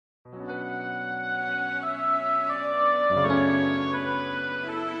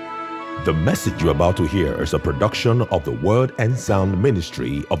The message you're about to hear is a production of the Word and Sound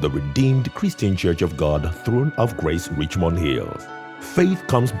Ministry of the Redeemed Christian Church of God, Throne of Grace, Richmond Hills. Faith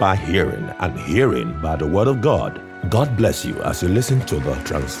comes by hearing, and hearing by the Word of God. God bless you as you listen to the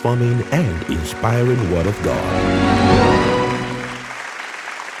transforming and inspiring Word of God.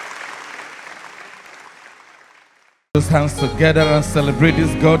 Those hands together and celebrate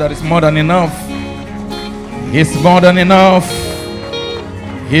this God that is more than enough. He's more than enough.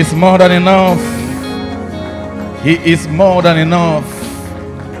 He's more than enough. He is more than enough.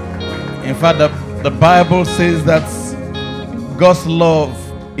 In fact, the Bible says that God's love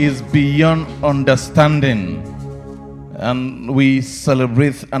is beyond understanding. And we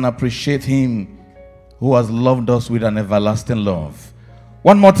celebrate and appreciate Him who has loved us with an everlasting love.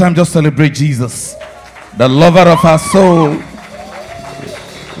 One more time, just celebrate Jesus, the lover of our soul.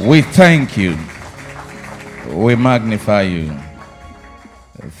 We thank you. We magnify you.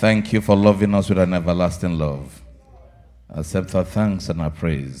 Thank you for loving us with an everlasting love. Accept our thanks and our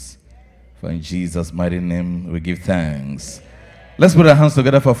praise. For in Jesus' mighty name we give thanks. Let's put our hands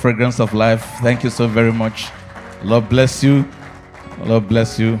together for fragrance of life. Thank you so very much. Lord bless you. Lord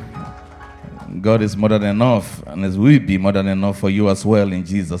bless you. God is more than enough, and it will be more than enough for you as well in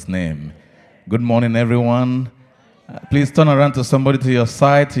Jesus' name. Good morning, everyone. Please turn around to somebody to your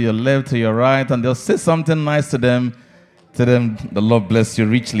side, to your left, to your right, and just say something nice to them. To them, the Lord bless you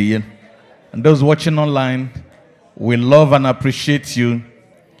richly. And those watching online, we love and appreciate you.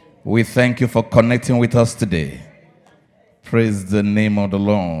 We thank you for connecting with us today. Praise the name of the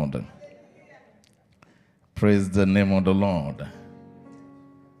Lord. Praise the name of the Lord.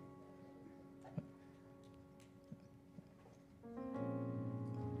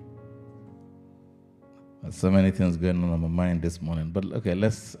 There's so many things going on my mind this morning, but okay,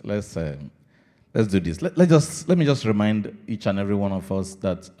 let's do this. Let me just remind each and every one of us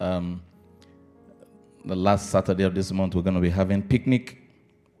that the last Saturday of this month we're going to be having picnic.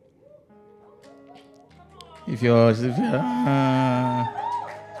 If you're it's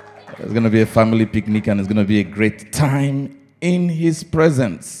going to be a family picnic, and it's going to be a great time in His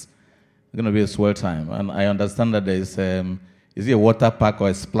presence. It's going to be a swell time, and I understand that there is it a water park or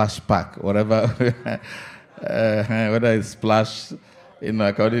a splash park, whatever, whether it's splash.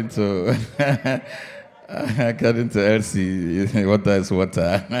 According to Elsie, water is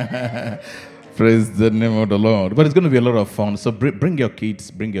water. Praise the name of the Lord. But it's going to be a lot of fun. So bring your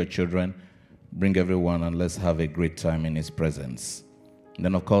kids, bring your children, bring everyone, and let's have a great time in His presence. And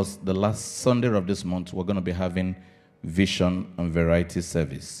then, of course, the last Sunday of this month, we're going to be having Vision and Variety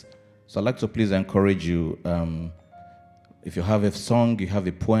service. So I'd like to please encourage you, if you have a song, you have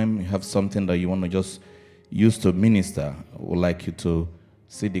a poem, you have something that you want to just used to minister, would like you to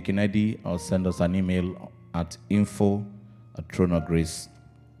see the Kennedy or send us an email at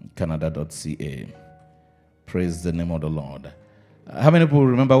info@throneofgracecanada.ca. Praise the name of the Lord. How many people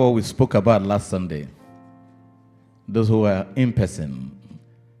remember what we spoke about last Sunday? Those who are in person.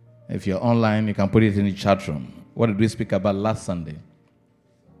 If you're online, you can put it in the chat room. What did we speak about last Sunday?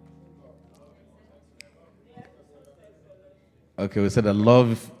 Okay, we said that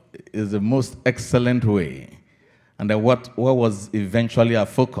love is the most excellent way. And then what was eventually our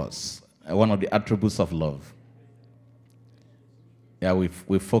focus? One of the attributes of love. Yeah,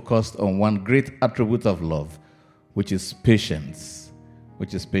 we focused on one great attribute of love, which is patience.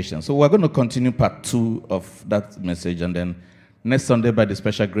 So we're going to continue part 2 of that message, and then next Sunday, by the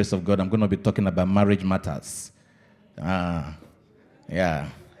special grace of God, I'm going to be talking about marriage matters. I'm going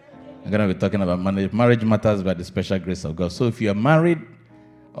to be talking about marriage matters by the special grace of God. So if you're married,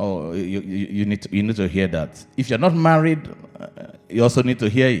 you need to hear that. If you're not married, you also need to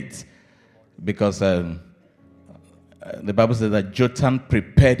hear it, because the Bible says that Jotham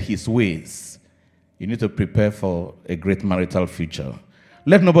prepared his ways. You need to prepare for a great marital future.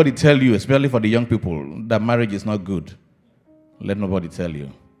 Let nobody tell you, especially for the young people, that marriage is not good. Let nobody tell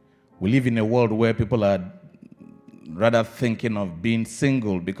you. We live in a world where people are rather thinking of being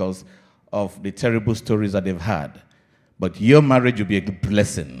single because of the terrible stories that they've had. But your marriage will be a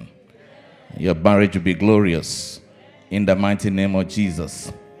blessing. Your marriage will be glorious in the mighty name of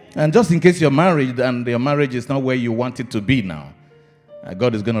Jesus. And just in case you're married and your marriage is not where you want it to be now,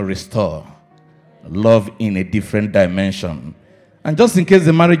 God is going to restore love in a different dimension. And just in case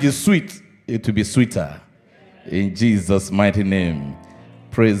the marriage is sweet, it will be sweeter. In Jesus' mighty name.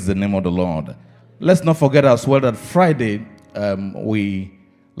 Praise the name of the Lord. Let's not forget as well that Friday,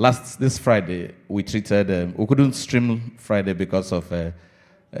 this Friday, we treated, we couldn't stream Friday because of, some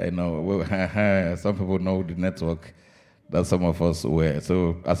people know the network that some of us were.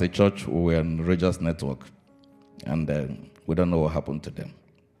 So as a church, we were on Rogers Network, and we don't know what happened to them.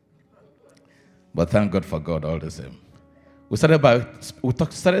 But thank God for God all the same. We started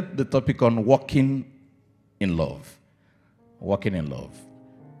the topic on walking in love. Walking in love.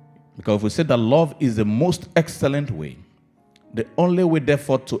 Because if we say that love is the most excellent way, the only way,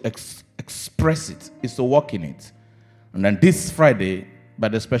 therefore, to express it is to walk in it. And then this Friday, by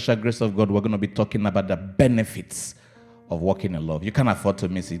the special grace of God, we're going to be talking about the benefits of walking in love. You can't afford to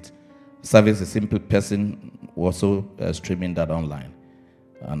miss it. Service, a simple person, also streaming that online.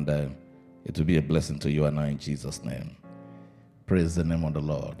 And it will be a blessing to you and I in Jesus' name. Praise the name of the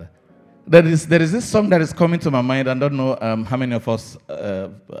Lord. There is this song that is coming to my mind. I don't know how many of us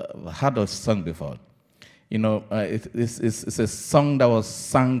heard of song before. You know, it's a song that was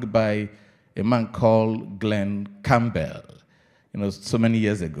sung by a man called Glenn Campbell. You know, so many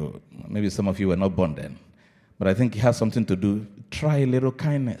years ago. Maybe some of you were not born then. But I think it has something to do. Try a little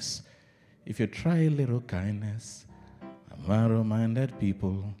kindness. If you try a little kindness, a narrow-minded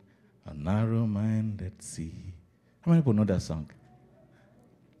people, a narrow-minded sea. How many people know that song?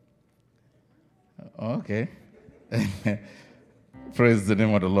 Okay. Praise the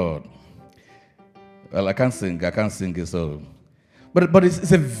name of the Lord. Well, I can't sing it, so. But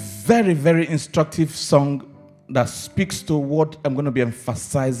it's a very, very instructive song that speaks to what I'm going to be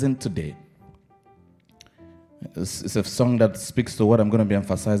emphasizing today. It's a song that speaks to what I'm going to be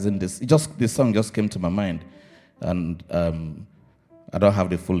emphasizing. This song just came to my mind, and I don't have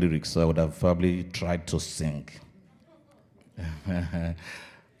the full lyrics, so I would have probably tried to sing.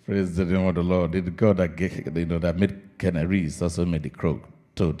 Praise the name of the Lord. The God that made canaries also made the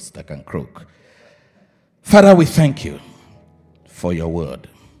toads that can croak. Father, we thank you for your word.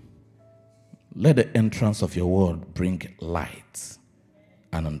 Let the entrance of your word bring light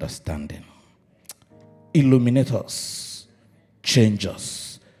and understanding. Illuminate us, change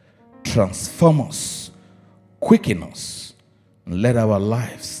us, transform us, quicken us, and let our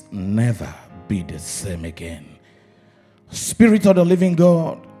lives never be the same again. Spirit of the living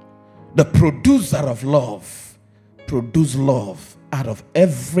God, the producer of love, produce love out of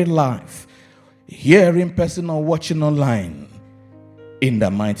every life, here in person or watching online, in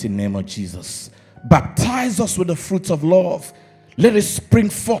the mighty name of Jesus. Baptize us with the fruits of love. Let it spring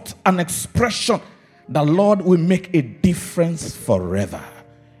forth an expression that, Lord, will make a difference forever.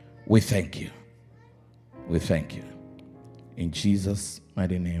 We thank you. We thank you. In Jesus'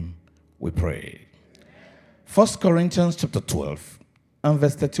 mighty name, we pray. 1 Corinthians chapter 12 and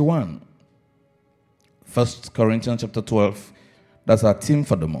verse 31. 1 Corinthians chapter 12, that's our theme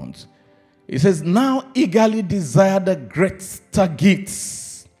for the month. It says, now eagerly desire the greater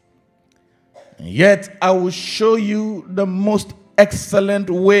gifts, yet I will show you the most excellent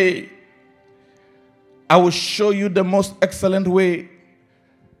way. I will show you the most excellent way.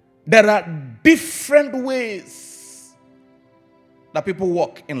 There are different ways that people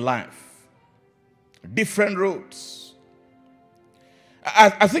walk in life. Different roads.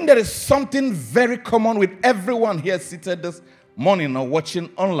 I think there is something very common with everyone here seated this morning or watching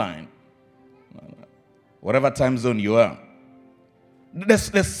online. Whatever time zone you are.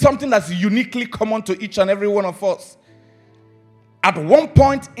 There's something that's uniquely common to each and every one of us. At one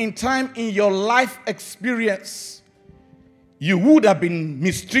point in time in your life experience, you would have been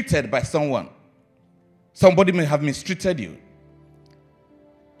mistreated by someone. Somebody may have mistreated you.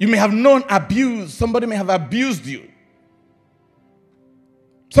 You may have known abuse. Somebody may have abused you.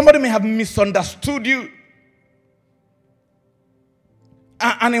 Somebody may have misunderstood you.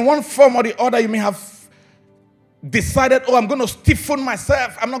 And in one form or the other, you may have decided, I'm going to stiffen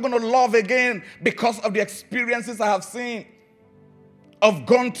myself. I'm not going to love again because of the experiences I have seen, I've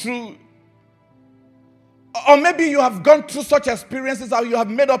gone through. Or maybe you have gone through such experiences or you have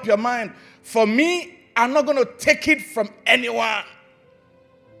made up your mind, for me, I'm not going to take it from anyone.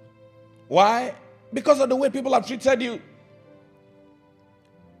 Why? Because of the way people have treated you.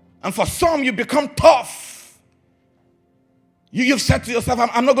 And for some, you become tough. You've said to yourself,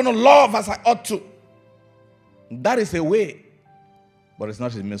 I'm not going to love as I ought to. That is a way, but it's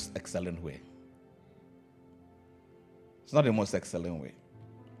not the most excellent way. It's not the most excellent way.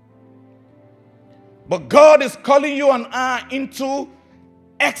 But God is calling you and I into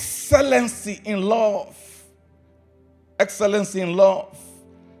excellency in love. Excellency in love.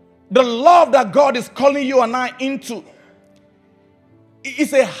 The love that God is calling you and I into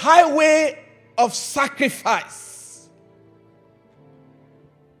is a highway of sacrifice.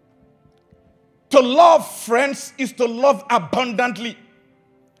 To love, friends, is to love abundantly.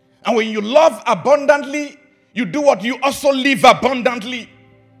 And when you love abundantly, you do what? You also live abundantly.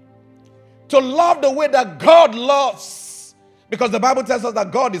 To love the way that God loves, because the Bible tells us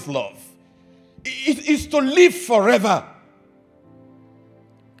that God is love, it is to live forever.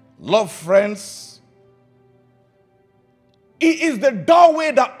 Love, friends, It is the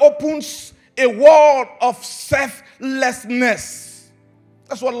doorway that opens a world of selflessness.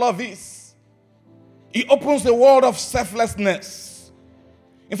 That's what love is. It opens the world of selflessness.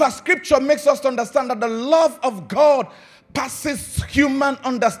 In fact, Scripture makes us to understand that the love of God passes human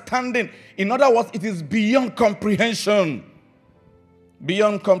understanding. In other words, it is beyond comprehension.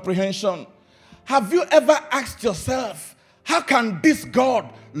 Beyond comprehension. Have you ever asked yourself, how can this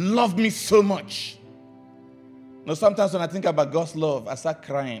God love me so much? You know, sometimes when I think about God's love, I start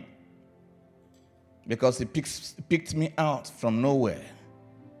crying because He picked me out from nowhere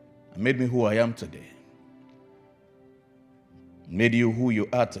and made me who I am today. Made you who you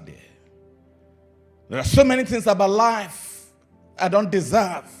are today. There are so many things about life I don't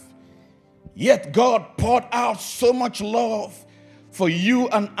deserve. Yet God poured out so much love for you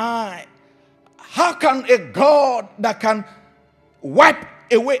and I. How can a God that can wipe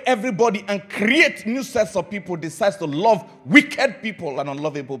away everybody and create new sets of people decides to love wicked people and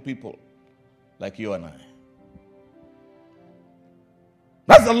unlovable people like you and I?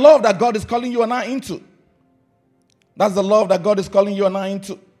 That's the love that God is calling you and I into. That's the love that God is calling you and I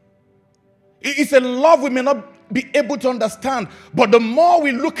into. It's a love we may not be able to understand, but the more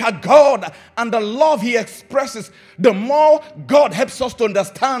we look at God and the love He expresses, the more God helps us to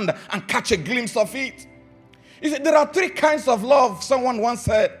understand and catch a glimpse of it. You see, there are three kinds of love, someone once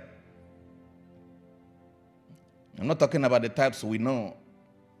said. I'm not talking about the types we know,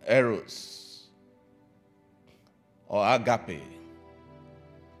 eros, or agape,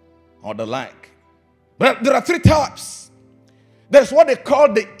 or the like. But there are three types. There's what they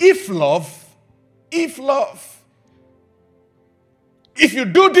call the if love. If love. If you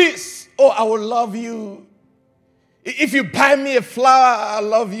do this, oh, I will love you. If you buy me a flower, I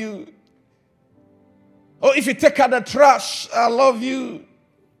love you. Or if you take out the trash, I love you.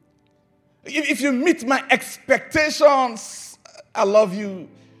 If you meet my expectations, I love you.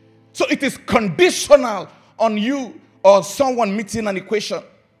 So it is conditional on you or someone meeting an equation.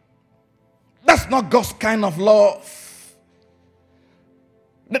 That's not God's kind of love.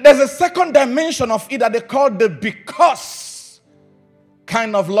 There's a second dimension of it that they call the because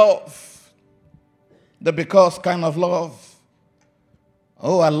kind of love. The because kind of love.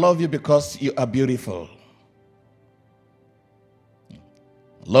 Oh, I love you because you are beautiful.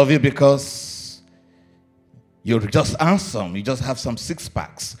 Love you because you're just handsome. You just have some six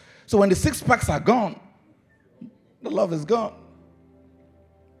packs. So when the six packs are gone, the love is gone.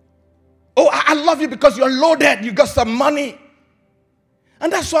 Oh, I love you because you're loaded. You got some money.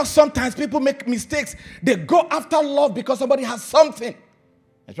 And that's why sometimes people make mistakes. They go after love because somebody has something.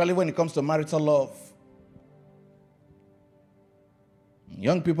 Especially when it comes to marital love.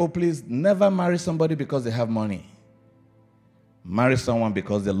 Young people, please never marry somebody because they have money. Marry someone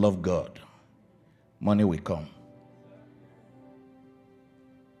because they love God. Money will come.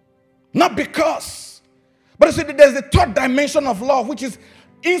 Not because. But you see, there's the third dimension of love, which is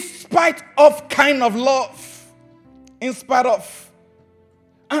in spite of kind of love. In spite of.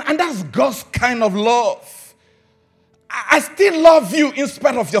 And that's God's kind of love. I still love you in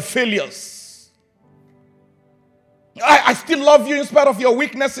spite of your failures. I still love you in spite of your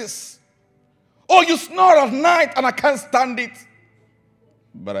weaknesses. Oh, you snore at night and I can't stand it.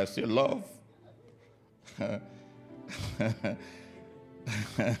 But I still love.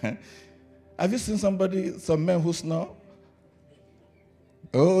 Have you seen some men who snore?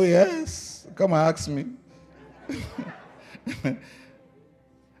 Oh, yes. Come and ask me.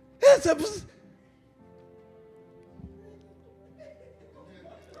 Yes,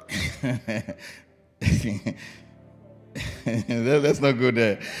 let's not go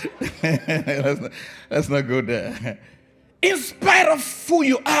there. let's not go there. In spite of who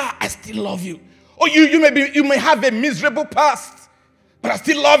you are, I still love you. Or you may have a miserable past, but I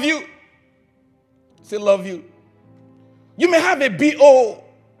still love you. Still love you. You may have a BO.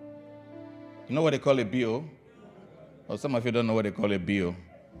 You know what they call a BO? Or some of you don't know what they call a BO.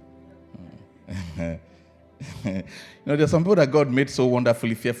 There's some people that God made so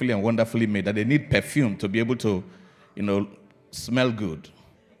wonderfully, fearfully, and wonderfully made that they need perfume to be able to, smell good.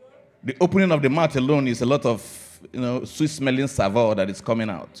 The opening of the mouth alone is a lot of, sweet-smelling savor that is coming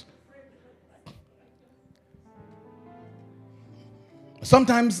out.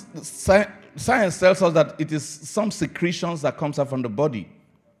 Sometimes science tells us that it is some secretions that comes out from the body,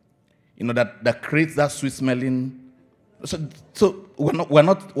 that creates that sweet-smelling. So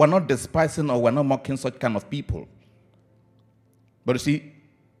we're not despising or we're not mocking such kind of people. But you see,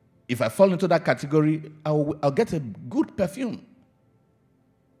 if I fall into that category, I'll get a good perfume.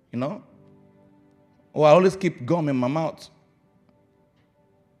 Or I always keep gum in my mouth.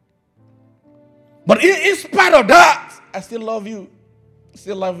 But in spite of that, I still love you.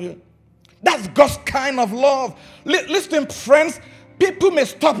 Still love you. That's God's kind of love. Listen, friends, people may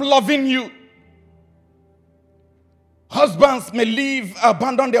stop loving you. Husbands may leave,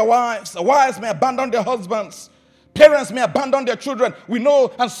 abandon their wives. Wives may abandon their husbands. Parents may abandon their children. We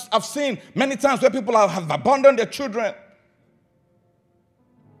know, and I've seen many times where people have abandoned their children.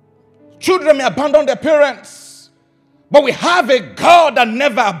 Children may abandon their parents. But we have a God that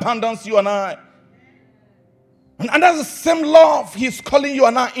never abandons you and I. And that's the same love He's calling you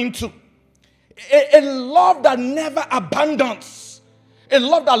and I into. A love that never abandons. A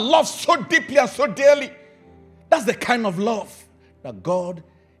love that loves so deeply and so dearly. That's the kind of love that God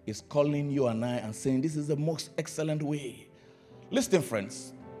is calling you and I and saying this is the most excellent way. Listen,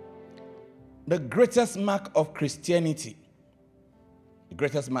 friends. The greatest mark of Christianity, the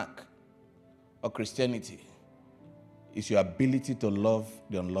greatest mark of Christianity is your ability to love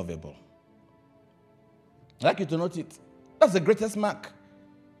the unlovable. I'd like you to note it. That's the greatest mark.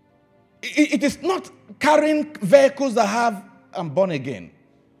 It is not carrying vehicles that have "I'm born again."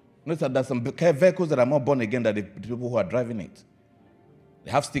 Notice that there's some vehicles that are more born again than the people who are driving it. They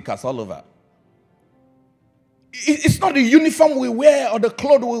have stickers all over. It's not the uniform we wear or the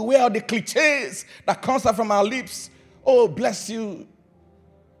clothes we wear or the cliches that comes out from our lips. Oh, bless you.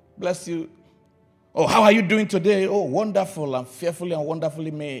 Bless you. Oh, how are you doing today? Oh, wonderful and fearfully and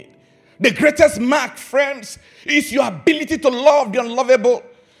wonderfully made. The greatest mark, friends, is your ability to love the unlovable.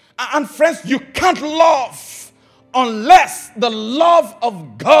 And friends, you can't love unless the love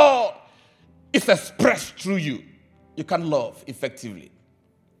of God is expressed through you. You can't love effectively.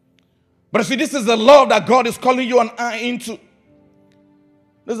 But see, this is the love that God is calling you and I into.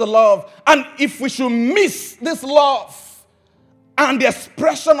 This is the love. And if we should miss this love and the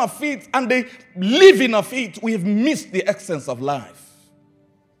expression of it and the living of it, we have missed the essence of life.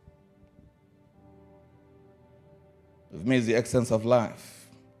 We've missed the essence of life.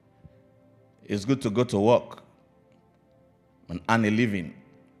 It's good to go to work and earn a living.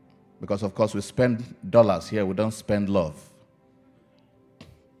 Because, of course, we spend dollars here. We don't spend love.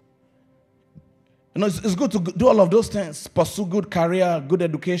 You know, it's good to do all of those things. Pursue good career, good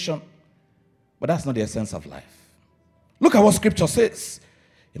education. But that's not the essence of life. Look at what Scripture says.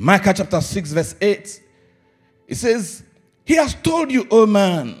 In Micah chapter 6, verse 8. It says, He has told you, O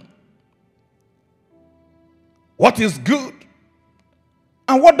man, what is good.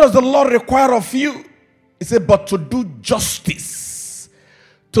 And what does the Lord require of you? He said, but to do justice,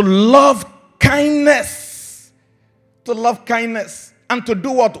 to love kindness, and to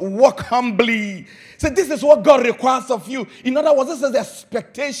do what? Walk humbly. So this is what God requires of you. In other words, this is the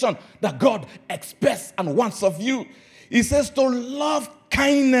expectation that God expects and wants of you. He says to love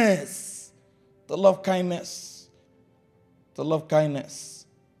kindness, to love kindness, to love kindness.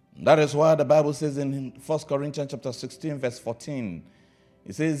 That is why the Bible says in 1 Corinthians chapter 16, verse 14,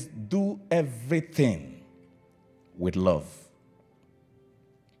 it says, do everything with love.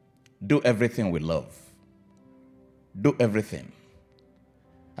 Do everything with love. Do everything.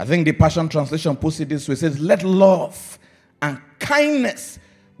 I think the Passion Translation puts it this way. It says, let love and kindness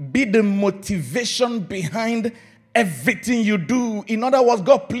be the motivation behind everything you do. In other words,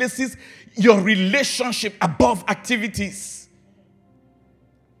 God places your relationship above activities.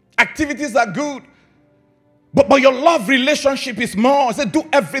 Activities are good. But your love relationship is more. It says, do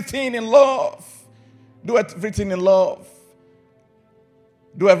everything in love. Do everything in love.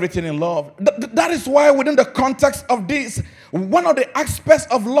 Do everything in love. That is why within the context of this, one of the aspects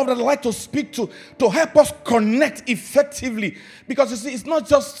of love that I'd like to speak to help us connect effectively. Because you see, it's not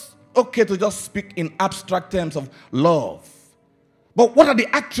just okay to just speak in abstract terms of love. But what are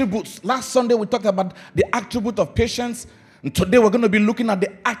the attributes? Last Sunday we talked about the attribute of patience. And today we're going to be looking at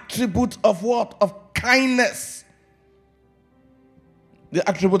the attribute of what? Of kindness. The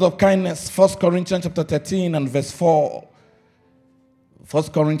attribute of kindness. 1 Corinthians chapter 13 and verse 4. 1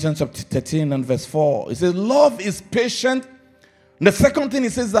 Corinthians chapter 13 and verse 4. It says, love is patient. And the second thing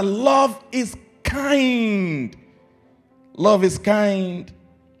it says that love is kind. Love is kind.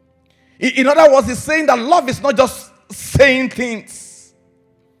 In other words, it's saying that love is not just saying things.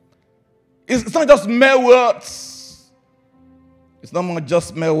 It's not just mere words. It's not more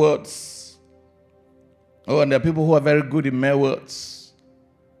just mere words. Oh, and there are people who are very good in mere words.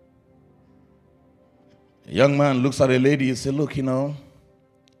 A young man looks at a lady and says, look,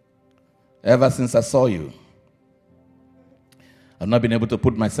 ever since I saw you, I've not been able to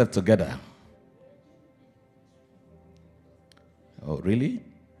put myself together. Oh, really?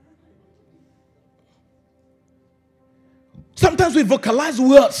 Sometimes we vocalize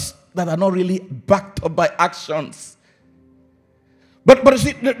words that are not really backed up by actions. But you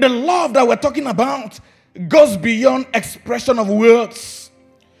see, the love that we're talking about goes beyond expression of words.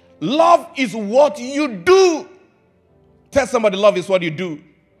 Love is what you do. Tell somebody, love is what you do.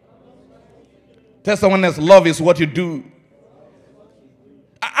 Tell someone else, love is what you do.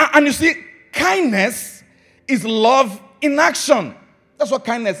 And you see, kindness is love in action. That's what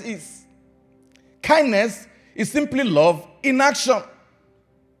kindness is. Kindness is simply love in action.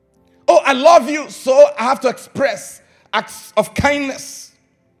 Oh, I love you, so I have to express acts of kindness.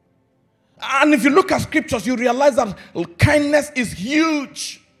 And if you look at scriptures, you realize that kindness is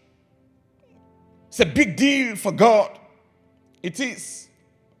huge. It's a big deal for God. It is.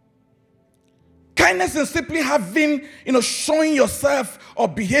 Kindness is simply having, showing yourself or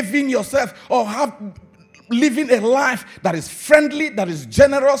behaving yourself or living a life that is friendly, that is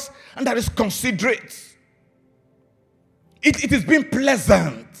generous, and that is considerate. It is being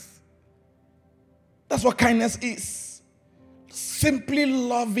pleasant. That's what kindness is. Simply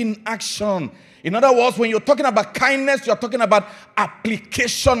love in action. In other words, when you're talking about kindness, you're talking about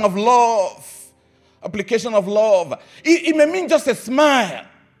application of love. Application of love. It may mean just a smile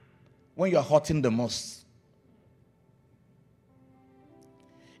when you're hurting the most.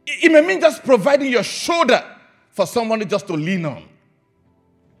 It may mean just providing your shoulder for someone just to lean on.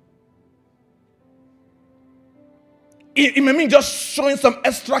 It may mean just showing some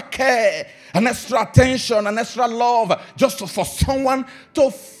extra care, and extra attention, and extra love, just for someone to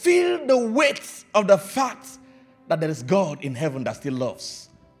feel the weight of the fact that there is God in heaven that still loves,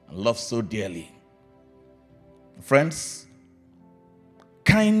 and loves so dearly. Friends,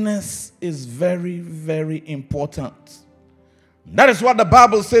 kindness is very, very important. That is what the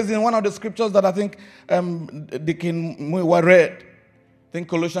Bible says in one of the scriptures that I think Deacon Muiwa read. I think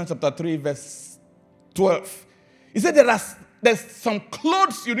Colossians chapter 3, verse 12. He said there's some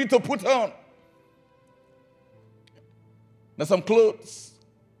clothes you need to put on. There's some clothes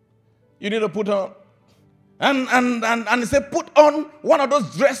you need to put on. And he said, put on one of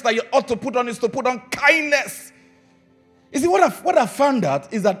those dresses that you ought to put on is to put on kindness. You see, what I found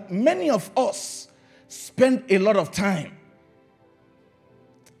out is that many of us spend a lot of time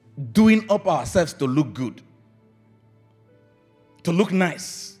doing up ourselves to look good, to look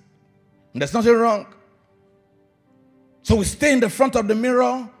nice. And there's nothing wrong. So we stay in the front of the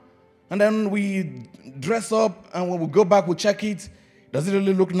mirror, and then we dress up, and when we go back, we check it. Does it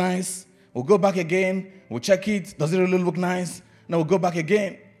really look nice? We'll go back again. We'll check it. Does it really look nice? Then we'll go back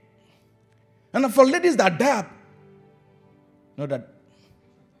again. And for ladies that dab, know that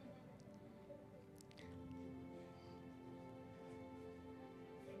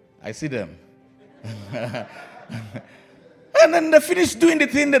I see them. And then they finish doing the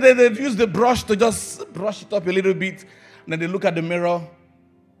thing that they use the brush to just brush it up a little bit. And then they look at the mirror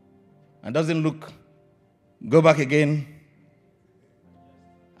and doesn't look. Go back again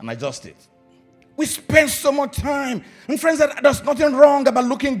and adjust it. We spend so much time. And friends, there's nothing wrong about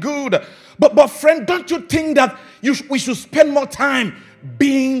looking good. But friend, don't you think that we should spend more time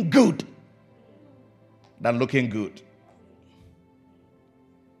being good than looking good?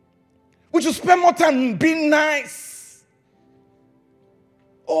 We should spend more time being nice.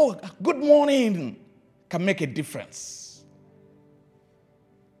 Oh, good morning can make a difference.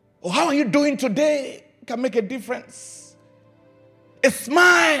 Oh, how are you doing today? Can make a difference. A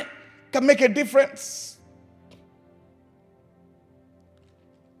smile can make a difference.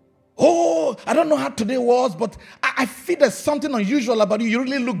 Oh, I don't know how today was, but I feel there's something unusual about you. You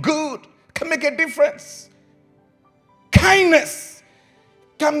really look good. Can make a difference. Kindness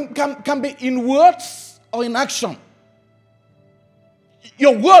can be in words or in action.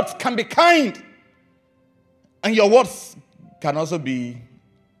 Your words can be kind, and your words can also be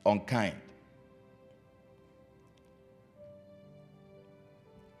unkind.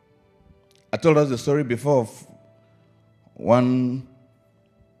 I told us the story before of one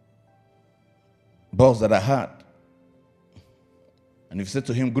boss that I had. And if you said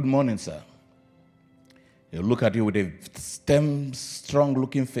to him, "Good morning, sir," he'll look at you with a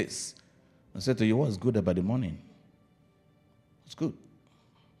strong-looking face and say to you, "What's good about the morning?" It's good.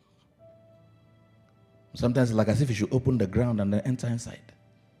 Sometimes it's like as if you should open the ground and then enter inside.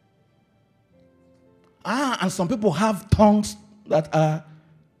 And some people have tongues that are,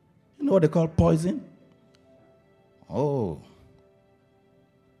 you know what they call poison? Oh.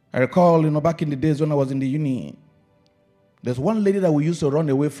 I recall, back in the days when I was in the uni, there's one lady that we used to run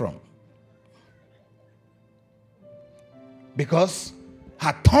away from. Because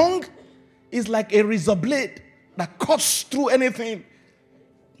her tongue is like a razor blade that cuts through anything.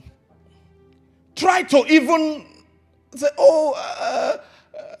 Try to even say,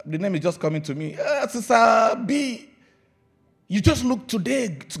 the name is just coming to me. Sister B, you just look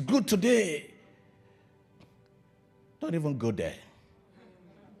today, it's good today. Don't even go there.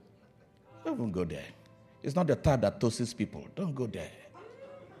 Don't even go there. It's not the type that tosses people. Don't go there.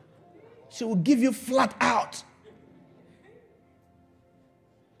 She will give you flat out.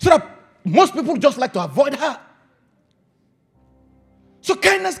 So that most people just like to avoid her. So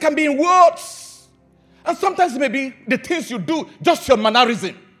kindness can be in words. And sometimes it may be the things you do, just your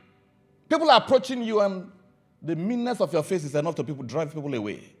mannerism. People are approaching you and the meanness of your face is enough to drive people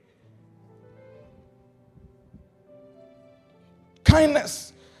away.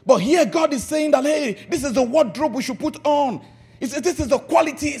 Kindness. But here God is saying that, hey, this is the wardrobe we should put on. This is the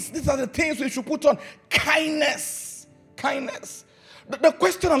qualities. These are the things we should put on. Kindness. Kindness. The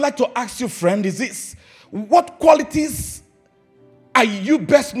question I'd like to ask you, friend, is this. What qualities are you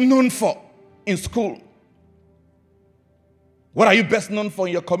best known for in school? What are you best known for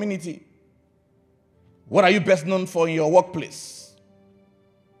in your community? What are you best known for in your workplace?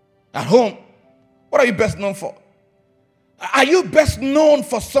 At home, what are you best known for? Are you best known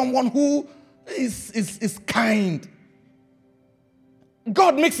for someone who is kind?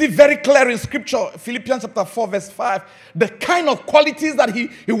 God makes it very clear in Scripture, Philippians chapter 4, verse 5, the kind of qualities that He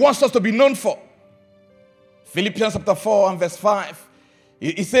wants us to be known for. Philippians chapter 4 and verse 5.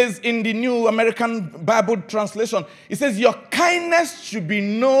 It says in the New American Bible translation, it says, your kindness should be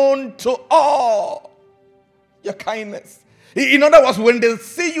known to all. Your kindness. In other words, when they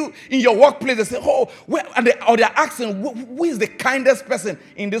see you in your workplace, they say, oh, where? Or they're asking, who is the kindest person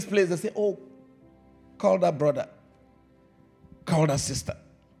in this place? They say, oh, call that brother. Call that sister.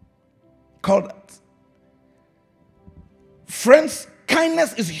 Call that. Friends,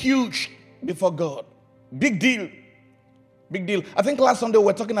 kindness is huge before God. Big deal. Big deal. I think last Sunday we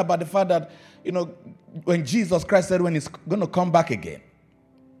were talking about the fact that, when Jesus Christ said when He's going to come back again,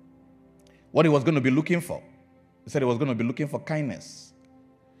 what He was going to be looking for. He said He was going to be looking for kindness.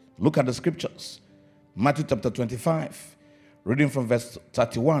 Look at the scriptures. Matthew chapter 25, reading from verse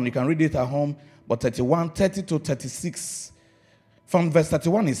 31. You can read it at home, but 30 to 36. From verse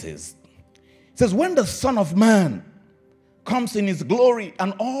 31 it says, when the Son of Man comes in His glory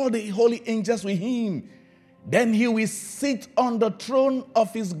and all the holy angels with Him, then He will sit on the throne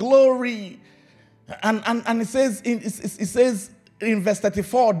of His glory. And it says in verse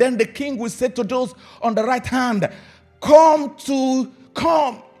 34, then the King will say to those on the right hand, come,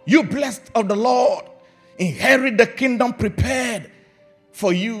 you blessed of the Lord, inherit the kingdom prepared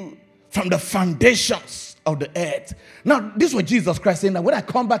for you from the foundations of the earth. Now, this was Jesus Christ saying that when I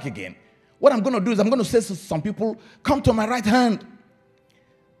come back again, what I'm going to do is I'm going to say to some people, come to my right hand.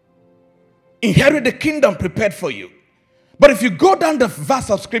 Inherit the kingdom prepared for you. But if you go down the verse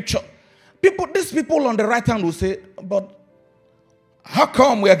of scripture, these people on the right hand will say, but how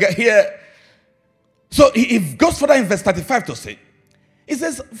come we are here? So it goes further in verse 35 to say, it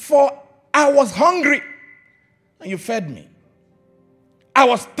says, for I was hungry and you fed me. I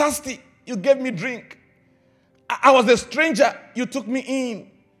was thirsty, you gave me drink. I was a stranger, you took me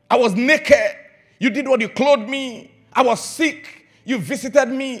in. I was naked, you did what you clothed me. I was sick, you visited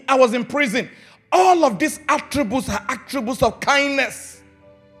me. I was in prison. All of these attributes are attributes of kindness.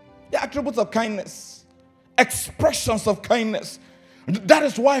 They're attributes of kindness. Expressions of kindness. That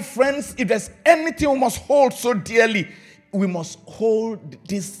is why, friends, if there's anything we must hold so dearly, we must hold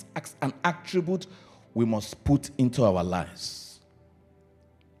this as an attribute we must put into our lives.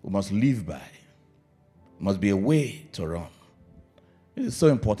 We must live by. It must be a way to run. It is so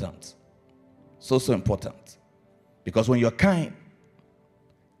important. So important. Because when you're kind,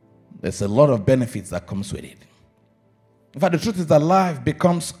 there's a lot of benefits that comes with it. In fact, the truth is that life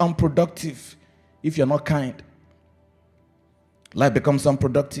becomes unproductive if you're not kind. Life becomes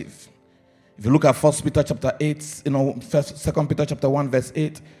unproductive. If you look at 1 Peter chapter 8, 2 Peter chapter 1 verse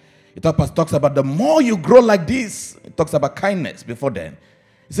 8, it talks about the more you grow like this, it talks about kindness before then.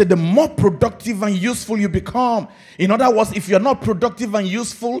 It said the more productive and useful you become. In other words, if you're not productive and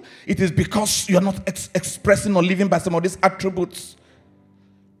useful, it is because you're not expressing or living by some of these attributes.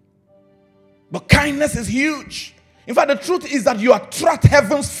 But kindness is huge. In fact, the truth is that you attract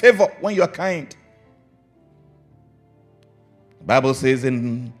heaven's favor when you are kind. The Bible says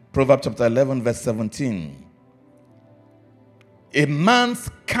in Proverbs chapter 11, verse 17, a man's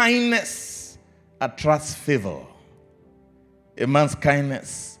kindness attracts favor. A man's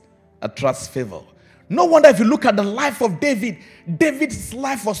kindness attracts favor. No wonder if you look at the life of David, David's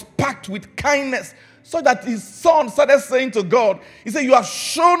life was packed with kindness, so that his son started saying to God, he said, you have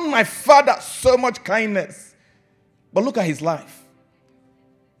shown my father so much kindness. But look at his life.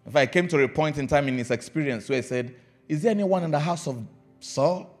 If I came to a point in time in his experience where he said, is there anyone in the house of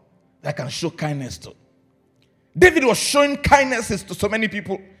Saul that I can show kindness to? David was showing kindnesses to so many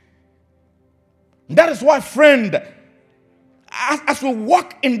people. That is why, friend, as we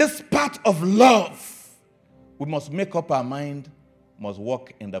walk in this path of love, we must make up our mind, must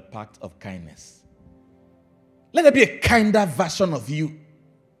walk in the path of kindness. Let there be a kinder version of you.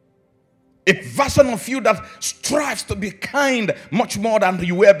 A version of you that strives to be kind much more than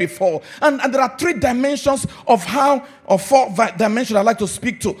you were before. And there are 3 dimensions of how, or 4 dimensions I'd like to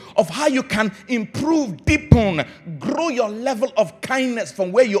speak to, of how you can improve, deepen, grow your level of kindness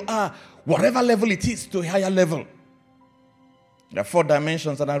from where you are, whatever level it is, to a higher level. There are 4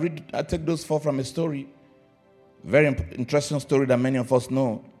 dimensions, and I take those 4 from a story. Very interesting story that many of us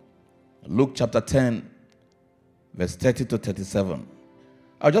know. Luke chapter 10, verse 30 to 37.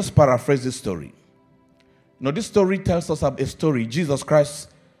 I'll just paraphrase this story. This story tells us a story. Jesus Christ,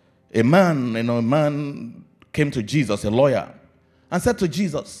 a man came to Jesus, a lawyer, and said to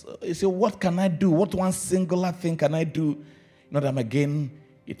Jesus, he said, what can I do? What one singular thing can I do that I may gain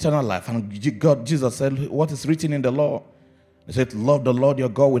eternal life? And Jesus said, what is written in the law? He said, love the Lord your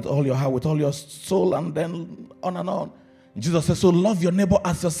God with all your heart, with all your soul, and then on and on. Jesus said, so love your neighbor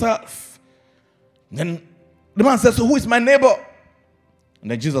as yourself. Then the man said, so who is my neighbor? And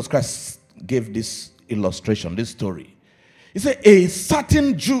then Jesus Christ gave this illustration, this story. He said, a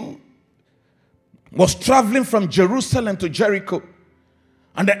certain Jew was traveling from Jerusalem to Jericho.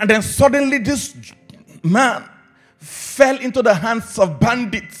 And then suddenly this man fell into the hands of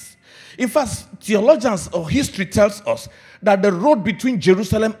bandits. In fact, theologians or history tells us that the road between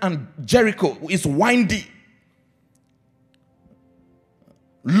Jerusalem and Jericho is windy,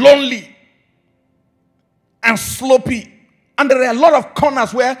 lonely, and slopey. And there are a lot of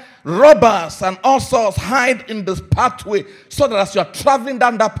corners where robbers and all sorts hide in this pathway, so that as you're traveling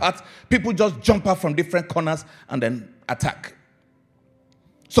down that path, people just jump out from different corners and then attack.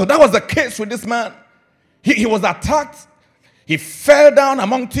 So that was the case with this man. He was attacked. He fell down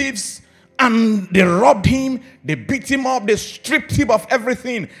among thieves, and they robbed him. They beat him up. They stripped him of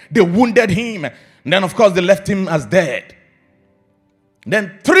everything. They wounded him. And then, of course, they left him as dead.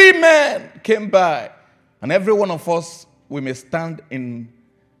 Then 3 men came by, and every one of us, we may stand in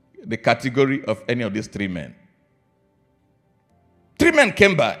the category of any of these 3 men. 3 men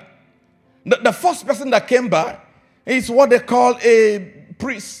came by. The first person that came by is what they call a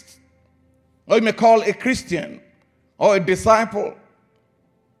priest, or you may call a Christian, or a disciple,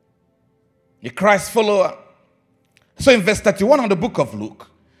 a Christ follower. So in verse 31 of the book of Luke,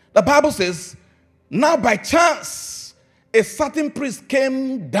 the Bible says, now by chance, a certain priest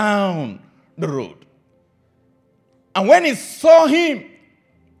came down the road. And when he saw him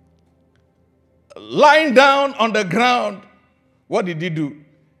lying down on the ground, what did he do?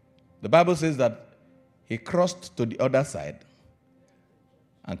 The Bible says that he crossed to the other side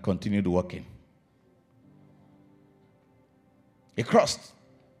and continued walking. He crossed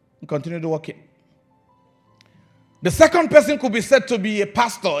and continued walking. The second person could be said to be a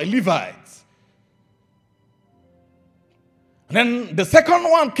pastor, a Levite. And then the second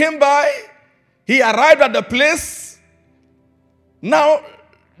one came by. He arrived at the place. Now,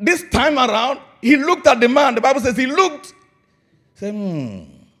 this time around, he looked at the man. The Bible says he looked. Said,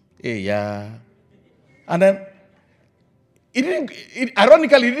 hey, yeah. And then,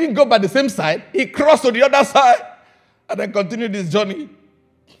 ironically, he didn't go by the same side. He crossed to the other side and then continued his journey.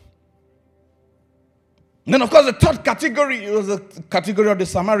 And then, of course, the third category was the category of the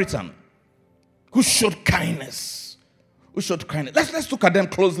Samaritan, who showed kindness. Let's look at them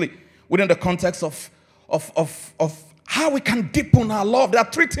closely within the context of how we can deepen our love. There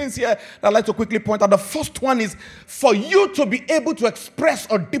are 3 things here that I'd like to quickly point out. The first one is, for you to be able to express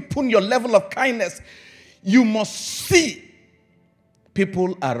or deepen your level of kindness, you must see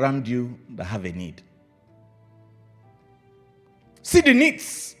people around you that have a need. See the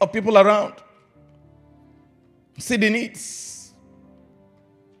needs of people around. See the needs.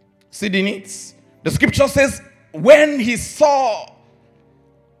 See the needs. The scripture says, when he saw,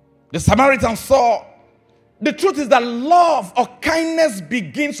 the Samaritan saw. The truth is that love or kindness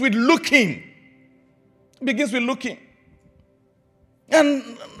begins with looking. It begins with looking.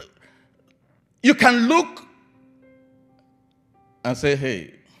 And you can look and say,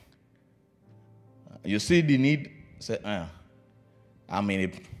 hey, you see the need, say, I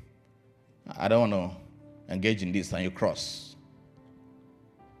mean, I don't want to engage in this, and you cross.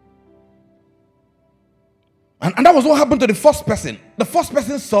 And that was what happened to the first person. The first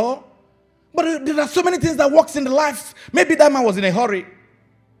person saw, but there are so many things that works in the life. Maybe that man was in a hurry.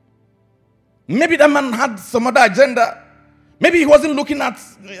 Maybe that man had some other agenda. Maybe he wasn't looking at,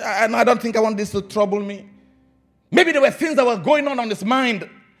 and I don't think I want this to trouble me. Maybe there were things that were going on his mind.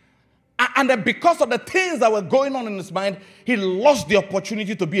 And that because of the things that were going on in his mind, he lost the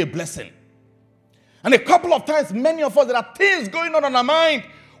opportunity to be a blessing. And a couple of times, many of us, there are things going on in our mind.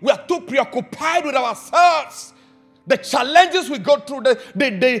 We are too preoccupied with ourselves. The challenges we go through,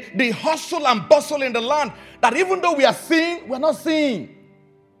 the hustle and bustle in the land, that even though we are seeing, we're not seeing.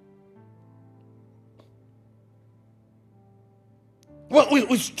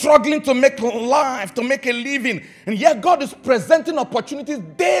 We're struggling to make life, to make a living. And yet God is presenting opportunities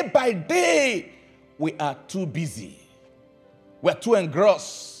day by day. We are too busy. We're too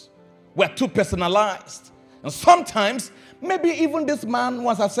engrossed. We're too personalized. And sometimes, maybe even this man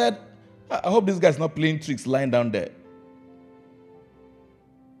once have said, I hope this guy's not playing tricks lying down there.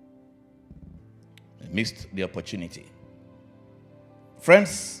 I missed the opportunity.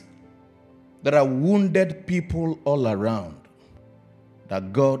 Friends, there are wounded people all around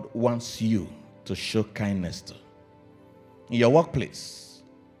that God wants you to show kindness to. In your workplace,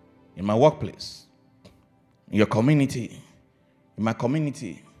 in my workplace, in your community, in my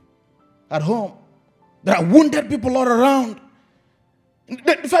community, at home, there are wounded people all around. In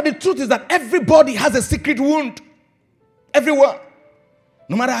fact, the truth is that everybody has a secret wound. Everyone.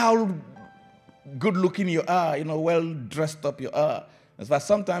 No matter how good looking you are, well dressed up you are. In fact,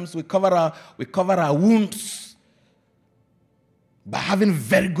 sometimes we cover our wounds by having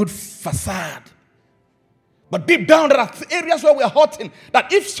very good facade. But deep down, there are areas where we're hurting,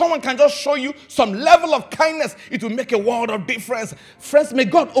 that if someone can just show you some level of kindness, it will make a world of difference. Friends, may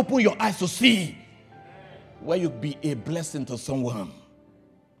God open your eyes to see where you be a blessing to someone.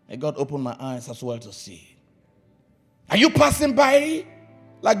 May God open my eyes as well to see. Are you passing by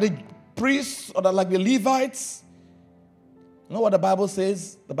like the priests or like the Levites? You know what the Bible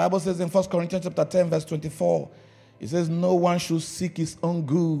says? The Bible says in 1 Corinthians chapter 10, verse 24, it says, no one should seek his own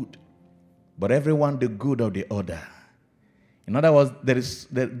good, but everyone the good of the other. In other words,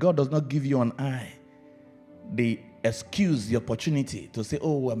 God does not give you an eye the excuse, the opportunity to say,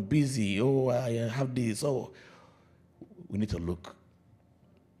 oh, I'm busy, oh, I have this, oh. We need to look.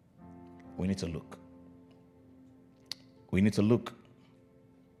 We need to look. We need to look.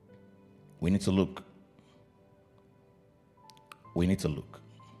 We need to look. We need to look.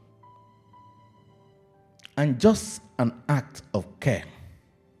 And just an act of care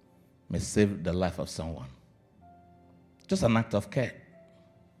may save the life of someone. Just an act of care.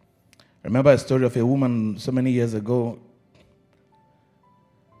 Remember a story of a woman so many years ago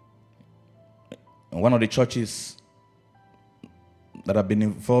in one of the churches that I've been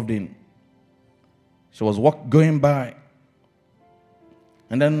involved in. She was going by,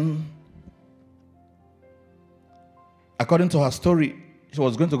 and then, according to her story, she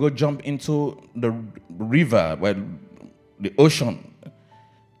was going to go jump into the river, the ocean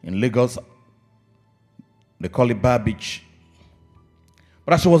in Lagos. They call it Bar Beach.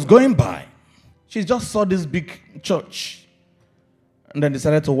 But as she was going by, she just saw this big church and then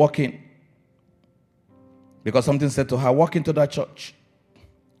decided to walk in. Because something said to her, walk into that church.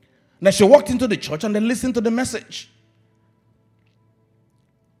 And then she walked into the church and then listened to the message.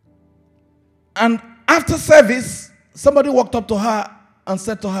 And after service, somebody walked up to her and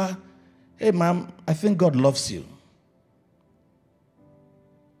said to her, hey, ma'am, I think God loves you.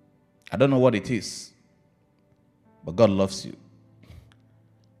 I don't know what it is, but God loves you.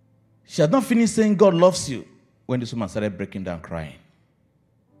 She had not finished saying God loves you when this woman started breaking down crying.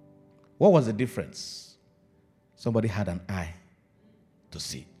 What was the difference? Somebody had an eye to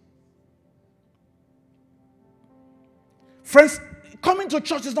see. Friends, coming to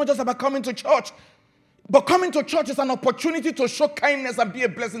church is not just about coming to church, but coming to church is an opportunity to show kindness and be a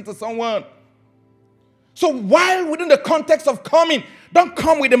blessing to someone. So while within the context of coming, don't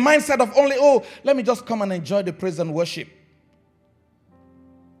come with the mindset of only, oh, let me just come and enjoy the praise and worship.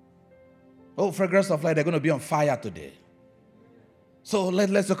 Oh, Fragrance of Light, they're going to be on fire today. So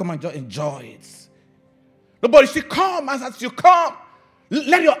let's just come and enjoy it. No, but if you come, as you come,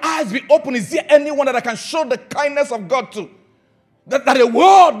 let your eyes be open. Is there anyone that I can show the kindness of God to? That the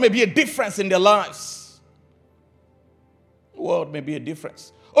world may be a difference in their lives. The world may be a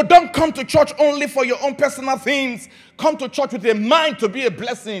difference. Or don't come to church only for your own personal things. Come to church with a mind to be a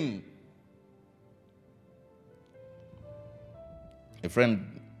blessing. A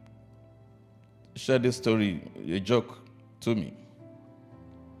friend shared this story, a joke to me.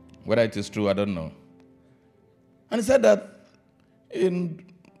 Whether it is true, I don't know. And he said that in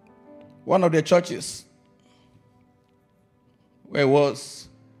one of their churches, where it was,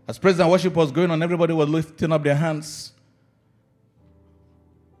 as praise and worship was going on, everybody was lifting up their hands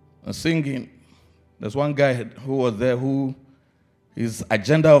and singing. There's one guy who was there who his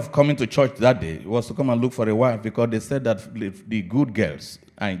agenda of coming to church that day was to come and look for a wife, because they said that the good girls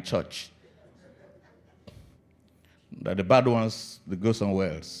are in church, that the bad ones, they go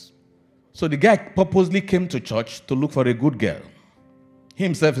somewhere else. So the guy purposely came to church to look for a good girl. He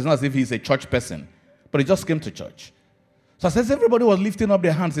himself is not as if he's a church person, but he just came to church. So as everybody was lifting up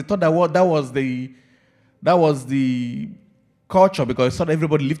their hands, he thought that was the culture, because he saw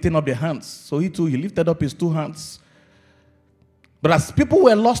everybody lifting up their hands. So he lifted up his 2 hands. But as people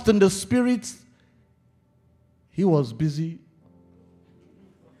were lost in the spirit, he was busy.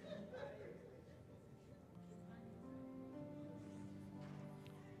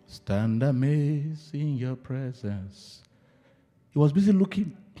 Stand amazed in your presence. He was busy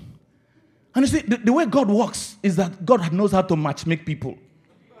looking. And you see, the way God works is that God knows how to matchmake people.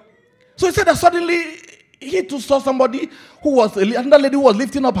 So he said that suddenly he too saw somebody another lady who was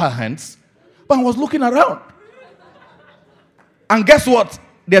lifting up her hands, but was looking around. And guess what?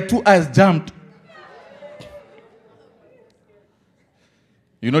 Their 2 eyes jammed.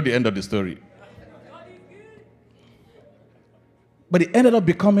 You know the end of the story. But it ended up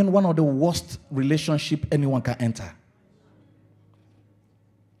becoming one of the worst relationships anyone can enter.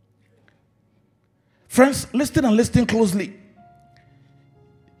 Friends, listen and listen closely.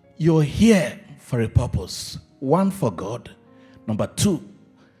 You're here for a purpose. 1, for God. Number 2,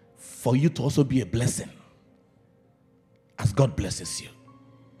 for you to also be a blessing as God blesses you.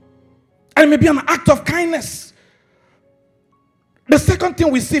 And it may be an act of kindness. The second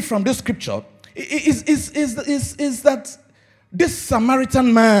thing we see from this scripture is that this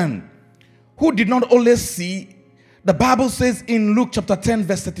Samaritan man who did not always see, the Bible says in Luke chapter 10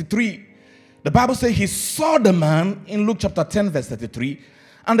 verse 33, the Bible says he saw the man in Luke chapter 10 verse 33,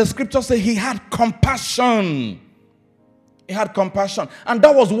 and the scripture says he had compassion. He had compassion. And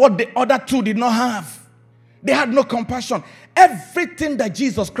that was what the other 2 did not have. They had no compassion. Everything that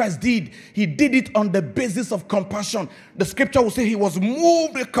Jesus Christ did, he did it on the basis of compassion. The scripture will say he was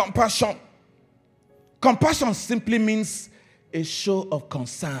moved with compassion. Compassion simply means a show of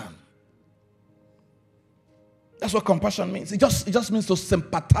concern. That's what compassion means. It just means to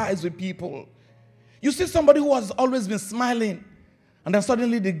sympathize with people. You see somebody who has always been smiling, and then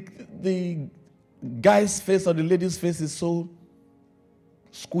suddenly the guy's face or the lady's face is so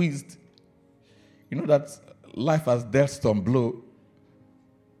squeezed. You know that life has dealt some blow.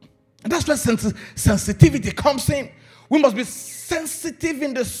 And that's where sensitivity comes in. We must be sensitive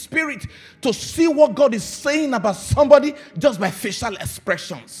in the spirit to see what God is saying about somebody just by facial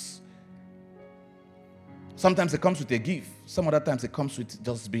expressions. Sometimes it comes with a gift. Some other times it comes with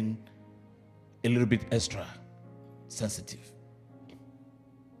just being a little bit extra sensitive.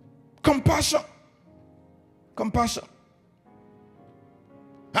 Compassion. Compassion.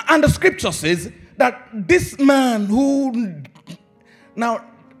 And the scripture says that this man who... Now,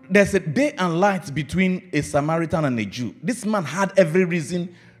 there's a day and night between a Samaritan and a Jew. This man had every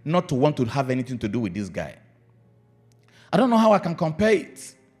reason not to want to have anything to do with this guy. I don't know how I can compare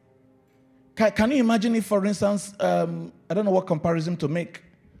it. Can you imagine if, for instance, I don't know what comparison to make,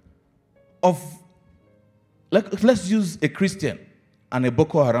 let's use a Christian and a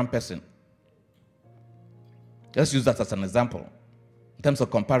Boko Haram person. Let's use that as an example in terms of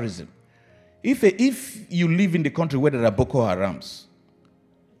comparison. If you live in the country where there are Boko Harams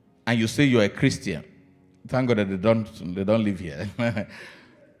and you say you're a Christian, thank God that they don't live here.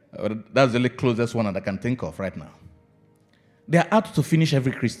 That's the closest one that I can think of right now. They are out to finish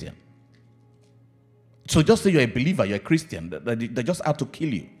every Christian. So just say you're a believer, you're a Christian, they're just out to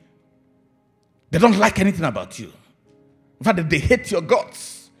kill you. They don't like anything about you. In fact, they hate your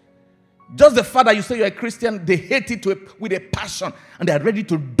guts. Just the fact that you say you're a Christian, they hate it with a passion, and they are ready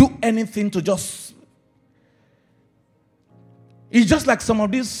to do anything to just... It's just like some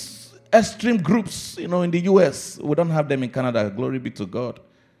of these extreme groups, in the US. We don't have them in Canada, glory be to God.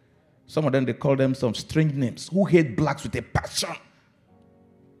 Some of them, they call them some strange names, who hate blacks with a passion.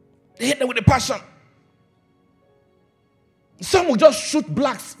 They hate them with a passion. Some will just shoot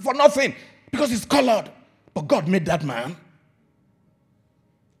blacks for nothing because he's colored. But God made that man.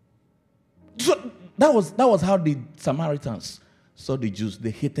 So that was how the Samaritans saw the Jews.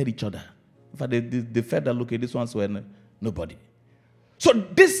 They hated each other. In fact, they felt that, look, these ones were nobody. So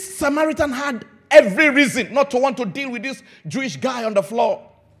this Samaritan had every reason not to want to deal with this Jewish guy on the floor.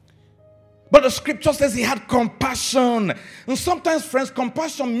 But the scripture says he had compassion. And sometimes, friends,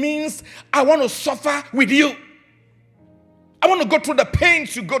 compassion means I want to suffer with you. I want to go through the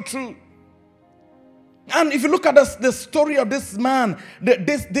pains you go through. And if you look at the story of this man,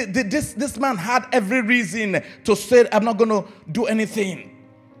 this man had every reason to say, I'm not going to do anything.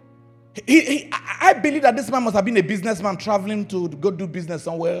 I believe that this man must have been a businessman traveling to go do business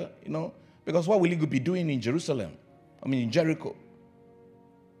somewhere, because what will he be doing in Jerusalem? In Jericho.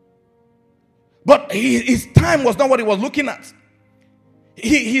 But his time was not what he was looking at.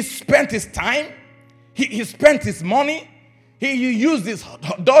 He spent his time. He spent his money. He used his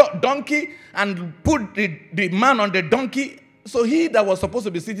donkey and put the man on the donkey. So he that was supposed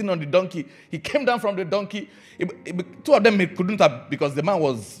to be sitting on the donkey, he came down from the donkey. Two of them couldn't have, because the man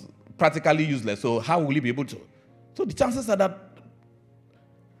was practically useless. So how will he be able to? So the chances are that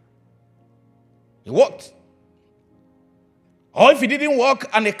he walked. Or if he didn't walk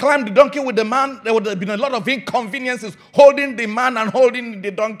and he climbed the donkey with the man, there would have been a lot of inconveniences holding the man and holding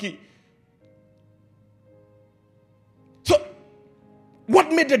the donkey. So,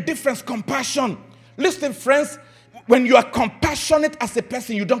 what made the difference? Compassion. Listen, friends, when you are compassionate as a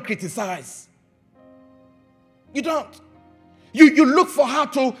person, you don't criticize. You don't. You look for how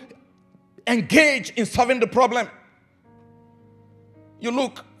to engage in solving the problem. You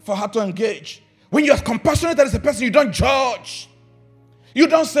look for how to engage. When you are compassionate as a person, you don't judge. You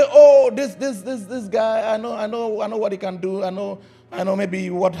don't say, "Oh, this guy, I know what he can do. I know maybe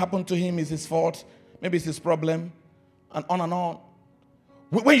what happened to him is his fault. Maybe it's his problem," and on and on.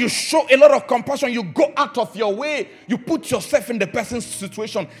 When you show a lot of compassion, you go out of your way. You put yourself in the person's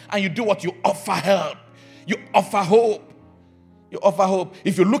situation, and you do what? You offer help. You offer hope. You offer hope.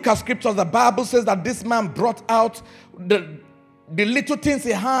 If you look at scriptures, the Bible says that this man brought out the little things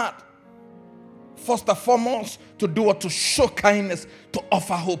he had. First and foremost, to do what? To show kindness, to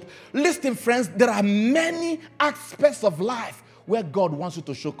offer hope. Listen, friends, there are many aspects of life where God wants you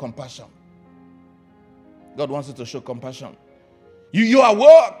to show compassion. God wants you to show compassion. You are at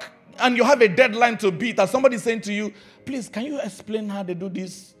work and you have a deadline to beat, and somebody is saying to you, "Please, can you explain how they do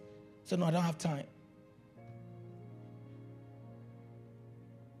this?" Say, "No, I don't have time."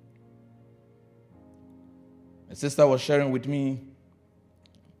 My sister was sharing with me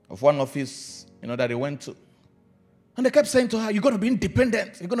of one office, that they went to. And they kept saying to her, "You're going to be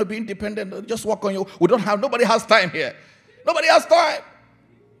independent. You're going to be independent. Just work on you. Nobody has time here. Nobody has time.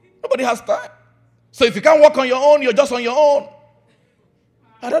 Nobody has time. So if you can't work on your own, you're just on your own."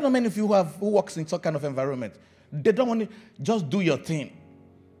 I don't know many of you who works in some kind of environment. They don't want to just do your thing.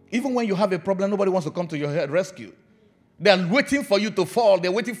 Even when you have a problem, nobody wants to come to your rescue. They are waiting for you to fall.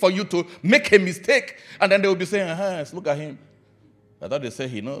 They're waiting for you to make a mistake. And then they will be saying, "Look at him. I thought they say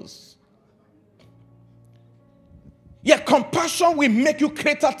he knows." Yeah, compassion will make you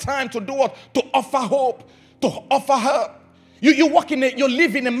create a time to do what? To offer hope, to offer help. You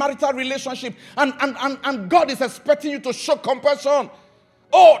live in a marital relationship, and God is expecting you to show compassion.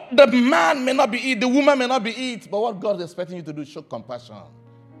 Oh, the man may not be it, the woman may not be it, but what God is expecting you to do is show compassion.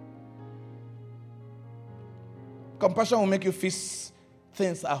 Compassion will make you fix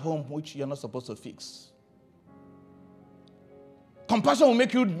things at home which you're not supposed to fix. Compassion will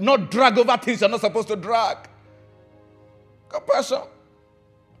make you not drag over things you're not supposed to drag. Compassion.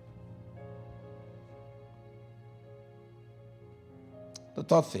 The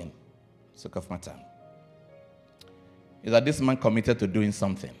third thing, sake of my time, is that this man committed to doing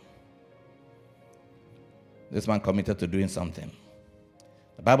something. This man committed to doing something.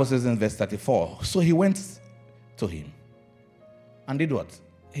 The Bible says in verse 34, so he went to him and did what?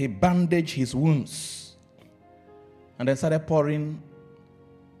 He bandaged his wounds and then started pouring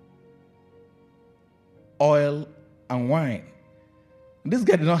oil and wine. This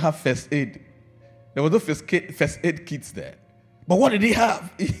guy did not have first aid. There was no first aid kits there. But what did he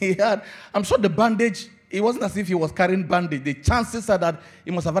have? He had, I'm sure the bandage, it wasn't as if he was carrying bandage. The chances are that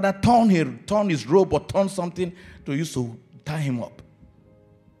he must have either torn his robe or torn something to use to tie him up.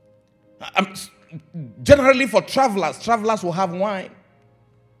 Generally for travelers will have wine.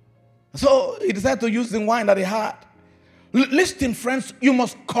 So he decided to use the wine that he had. Listen, friends, you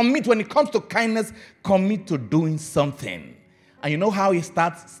must commit. When it comes to kindness, commit to doing something. And you know how it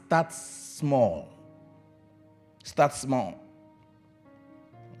starts? Start small. Start small.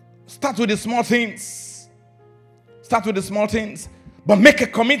 Start with the small things. Start with the small things. But make a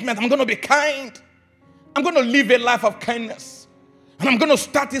commitment. I'm going to be kind. I'm going to live a life of kindness. And I'm going to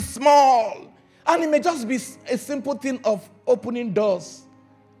start it small. And it may just be a simple thing of opening doors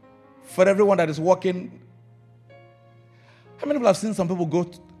for everyone that is walking. How many people have seen some people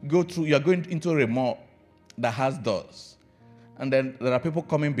go through? You are going into a mall that has doors. And then there are people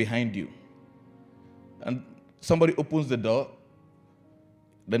coming behind you. And somebody opens the door.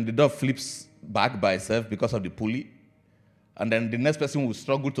 Then the door flips back by itself because of the pulley. And then the next person will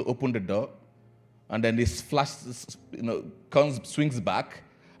struggle to open the door. And then this flash, swings back.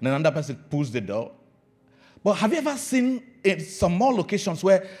 And then another person pulls the door. But have you ever seen in some more locations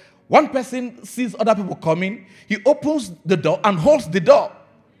where one person sees other people coming, he opens the door and holds the door.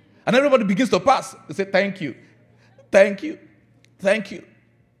 And everybody begins to pass. They say, thank you, thank you, thank you,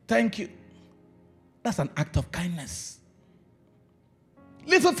 thank you. That's an act of kindness.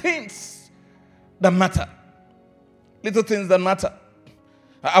 Little things that matter. Little things that matter.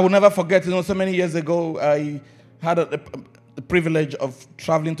 I will never forget, so many years ago, I had the privilege of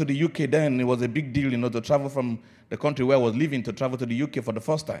traveling to the UK. Then it was a big deal, to travel from the country where I was living to travel to the UK for the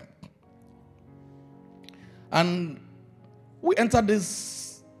first time. And we entered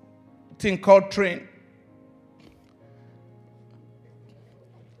this thing called train.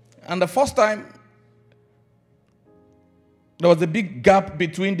 And the first time, there was a big gap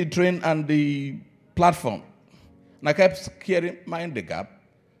between the train and the platform. And I kept hearing, mind the gap.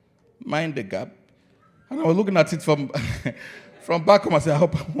 And I was looking at it from back home. I said, I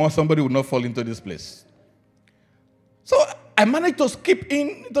hope somebody will not fall into this place. So I managed to skip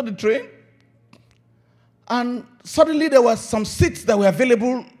into the train. And suddenly there were some seats that were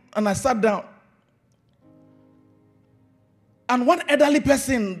available. And I sat down. And one elderly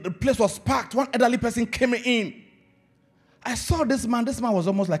person, the place was packed. One elderly person came in. I saw this man. This man was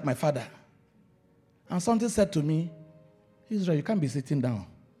almost like my father. And something said to me, Israel, you can't be sitting down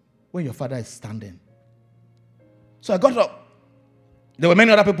when your father is standing. So I got up. There were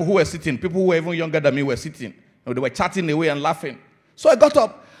many other people who were sitting. People who were even younger than me were sitting. They were chatting away and laughing. So I got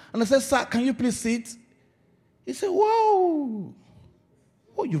up and I said, sir, can you please sit? He said, whoa.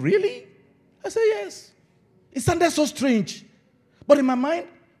 Oh, you really? I said, yes. It sounded so strange. But in my mind,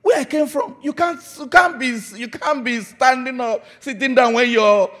 where I came from, you can't be standing up, sitting down when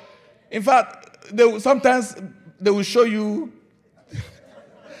you're. In fact, sometimes they will show you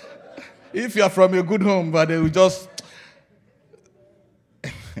if you are from a good home, but they will just.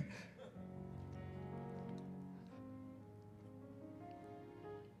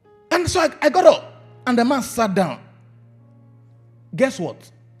 And so I got up, and the man sat down. Guess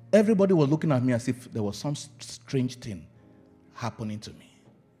what? Everybody was looking at me as if there was some strange thing happening to me.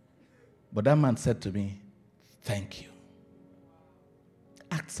 But that man said to me, thank you.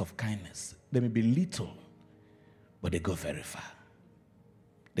 Acts of kindness, they may be little, but they go very far.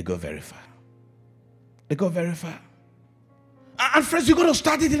 They go very far. They go very far. And friends, you've got to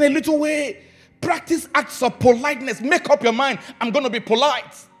start it in a little way. Practice acts of politeness. Make up your mind, I'm going to be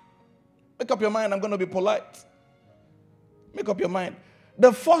polite. Make up your mind, I'm going to be polite. Make up your mind.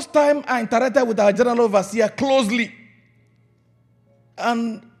 The first time I interacted with our general overseer closely,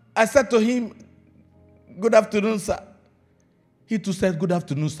 and I said to him, good afternoon, sir. He too said, good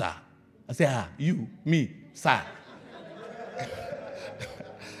afternoon, sir. I said, you, me, sir.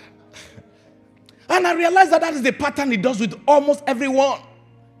 And I realized that is the pattern he does with almost everyone.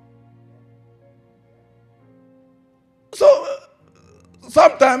 So,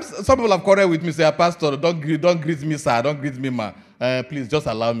 sometimes, some people have quarreled with me, say, Pastor, don't greet me, sir, don't greet me, ma. Please, just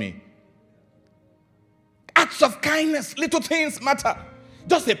allow me. Acts of kindness, little things matter.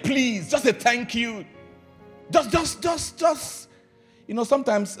 Just a please, just a thank you. Just.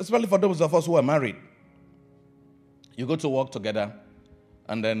 Sometimes, especially for those of us who are married, you go to work together,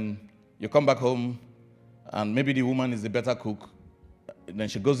 and then you come back home, and maybe the woman is the better cook. Then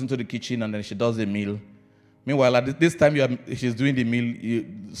she goes into the kitchen, and then she does a meal. Meanwhile, at this time she's doing the meal,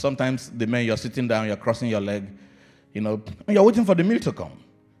 sometimes the man, you're sitting down, you're crossing your leg, and you're waiting for the meal to come.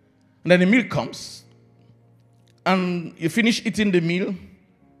 And then the meal comes, and you finish eating the meal,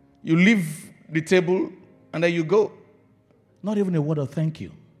 you leave the table, and then you go. Not even a word of thank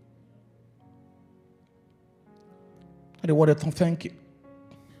you. Not a word of thank you.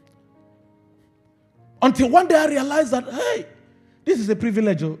 Until one day I realized that, hey, this is a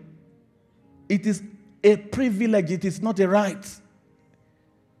privilege. It is a privilege. It is not a right.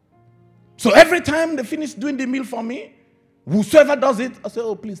 So every time they finish doing the meal for me, whosoever does it, I say,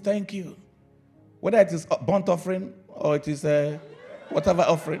 oh, please, thank you. Whether it is a burnt offering or it is a whatever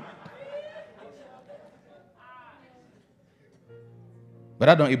offering. But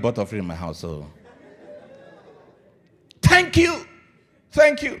I don't eat burnt offering in my house, so. Thank you.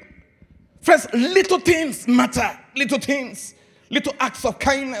 Thank you. Friends, little things matter. Little things. Little acts of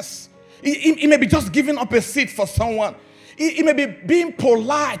kindness. It may be just giving up a seat for someone. It may be being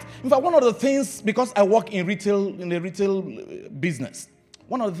polite. In fact, one of the things, because I work in the retail business,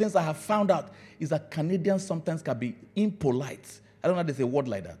 one of the things I have found out is that Canadians sometimes can be impolite. I don't know if there's a word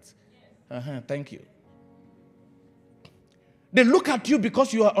like that. Thank you. They look at you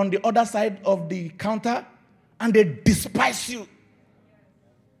because you are on the other side of the counter and they despise you.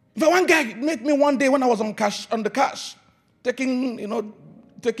 In fact, one guy met me one day when I was on the cash,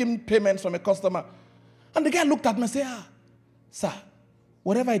 taking payments from a customer. And the guy looked at me and said, sir,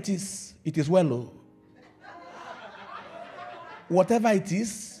 whatever it is well. Oh. Whatever it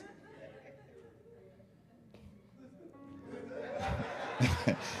is.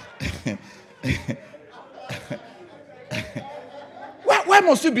 Why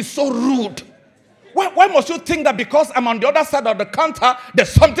must you be so rude? Why must you think that because I'm on the other side of the counter, there's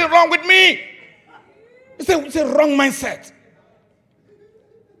something wrong with me? It's a wrong mindset.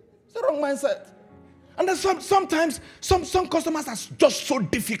 It's a wrong mindset. And then sometimes some customers are just so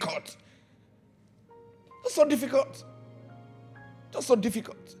difficult. Just so difficult. Just so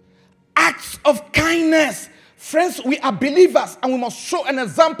difficult. Acts of kindness. Friends, we are believers and we must show an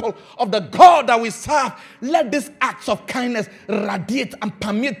example of the God that we serve. Let these acts of kindness radiate and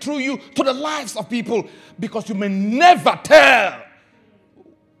permeate through you to the lives of people, because you may never tell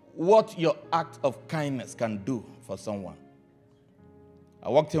what your act of kindness can do for someone. I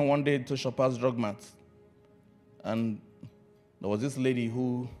walked in one day to Shoppers Drug Mart, and there was this lady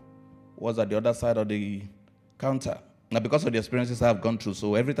who was at the other side of the counter. Now, because of the experiences I've gone through,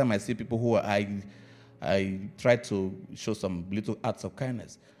 so every time I see people who I try to show some little acts of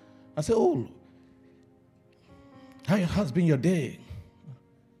kindness. I say, "Oh, how has been your day?"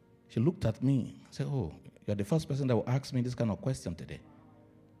 She looked at me. I said, "Oh, you're the first person that will ask me this kind of question today."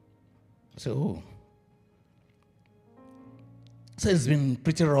 I said, "Oh." So it's been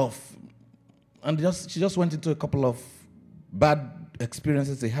pretty rough. And she just went into a couple of bad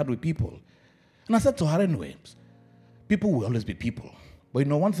experiences they had with people. And I said to her, "Anyway, people will always be people. But you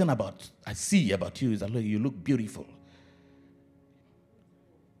know, one thing I see about you is that you look beautiful.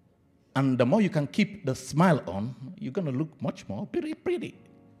 And the more you can keep the smile on, you're going to look much more pretty."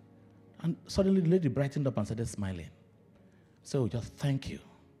 And suddenly the lady brightened up and started smiling. So just thank you.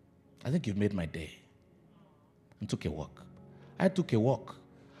 I think you've made my day. And took a walk. I took a walk.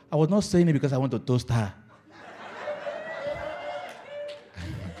 I was not saying it because I want to toast her.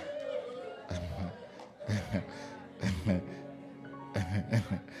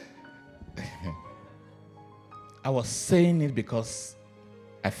 I was saying it because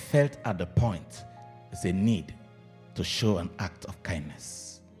I felt at the point there's a need to show an act of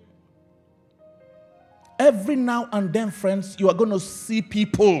kindness. Every now and then, friends, you are going to see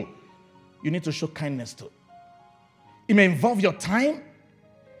people you need to show kindness to. It may involve your time.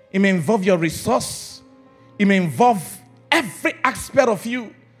 It may involve your resource. It may involve every aspect of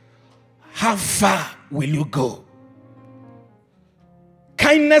you. How far will you go?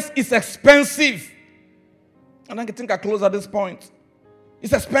 Kindness is expensive. And I think I close at this point.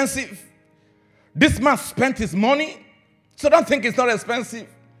 It's expensive. This man spent his money, so don't think it's not expensive.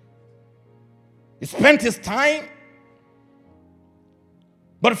 He spent his time.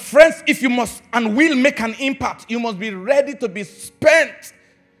 But friends, if you must and will make an impact, you must be ready to be spent,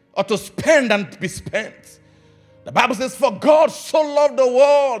 or to spend and be spent. The Bible says, "For God so loved the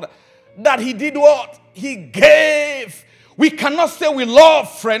world that he did what? He gave." We cannot say we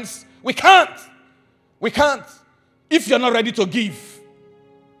love, friends. We can't. We can't. If you're not ready to give,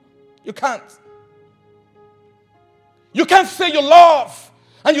 you can't. You can't say you love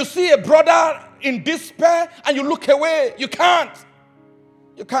and you see a brother in despair and you look away. You can't.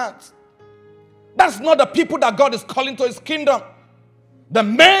 You can't. That's not the people that God is calling to his kingdom. The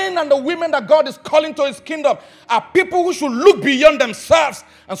men and the women that God is calling to his kingdom are people who should look beyond themselves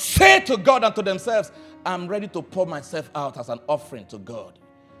and say to God and to themselves, "I'm ready to pour myself out as an offering to God,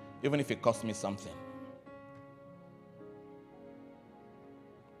 even if it costs me something."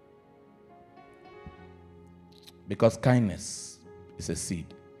 Because kindness is a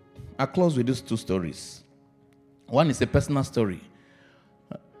seed. I'll close with these two stories. One is a personal story.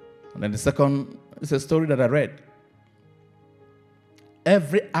 And then the second is a story that I read.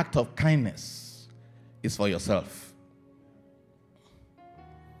 Every act of kindness is for yourself.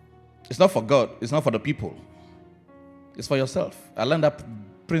 It's not for God. It's not for the people. It's for yourself. I learned that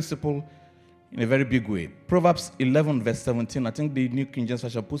principle in a very big way. Proverbs 11 verse 17. I think the New King James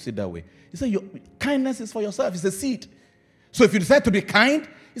Version puts it that way. He said, kindness is for yourself. It's a seed. So if you decide to be kind,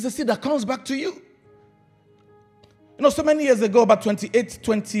 it's a seed that comes back to you. You know, so many years ago, about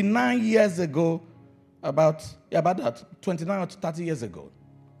 29 years ago, about that, 29 or 30 years ago,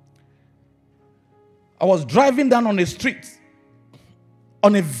 I was driving down on a street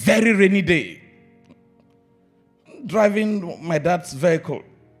on a very rainy day, driving my dad's vehicle.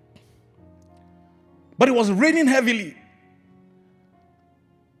 But it was raining heavily.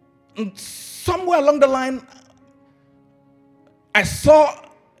 And somewhere along the line, I saw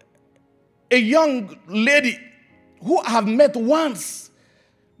a young lady who I have met once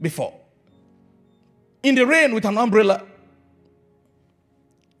before in the rain with an umbrella,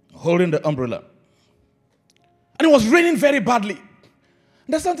 holding the umbrella. And it was raining very badly.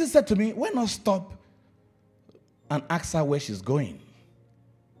 And then something said to me, why not stop and ask her where she's going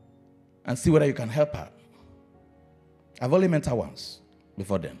and see whether you can help her? I've only met her once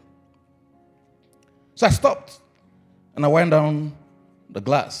before then. So I stopped and I went down the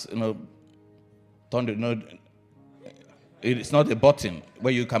glass, turned it, it's not a button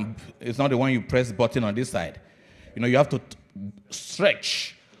where you can, it's not the one you press button on this side. You have to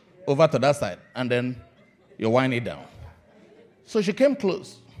stretch over to that side and then you wind it down. So she came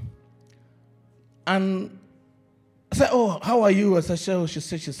close and I said, "Oh, how are you?" I said, "Oh," she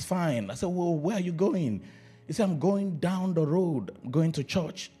said, "She's fine." I said, "Well, where are you going?" He said, "I'm going down the road, going to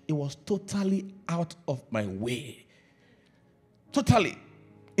church." It was totally out of my way. Totally.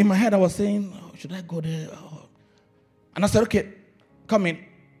 In my head, I was saying, "Oh, should I go there?" Oh. And I said, "Okay, come in.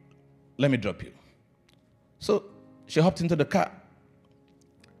 Let me drop you." So she hopped into the car.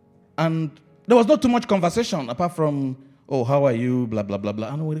 And there was not too much conversation apart from, "Oh, how are you?" Blah, blah, blah,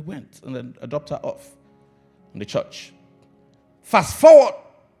 blah. And we went. And then I dropped her off in the church. Fast forward.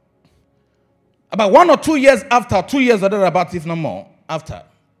 About 1 or 2 years after, 2 years or thereabout, if no more, after,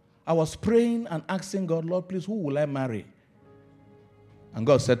 I was praying and asking God, "Lord, please, who will I marry?" And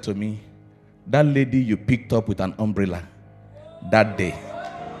God said to me, "That lady you picked up with an umbrella that day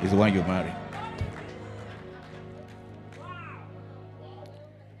is the one you marry."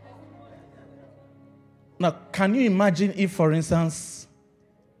 Now, can you imagine if, for instance,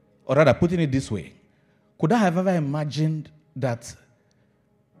 or rather putting it this way, could I have ever imagined that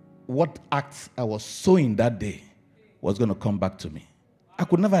what act I was sowing that day was going to come back to me? I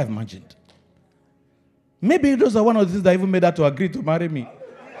could never have imagined. Maybe those are one of the things that even made her to agree to marry me.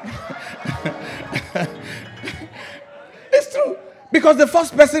 It's true. Because the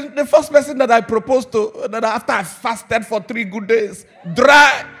first person that I proposed to, that after I fasted for 3 good days,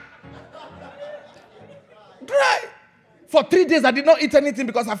 dry. For 3 days, I did not eat anything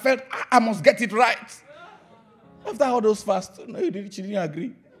because I felt I must get it right. After all those fasts, no, she didn't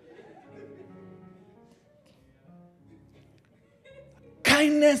agree.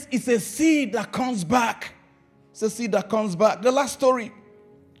 Kindness is a seed that comes back. It's a seed that comes back. The last story.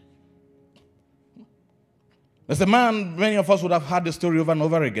 There's a man, many of us would have heard the story over and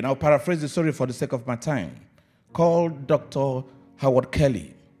over again. I'll paraphrase the story for the sake of my time. Called Dr. Howard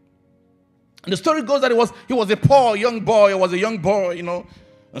Kelly. And the story goes that he was a poor young boy. He was a young boy,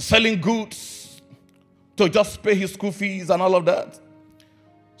 selling goods to just pay his school fees and all of that.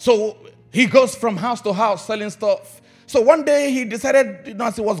 So he goes from house to house selling stuff. So one day he decided,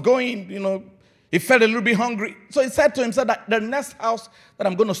 as he was going, he felt a little bit hungry. So he said to himself that the next house that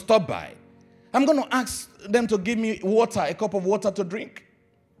I'm going to stop by, I'm going to ask them to give me water, a cup of water to drink,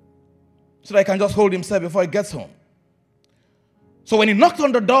 so that he can just hold himself before he gets home. So when he knocked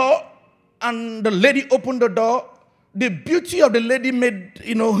on the door, and the lady opened the door, the beauty of the lady made,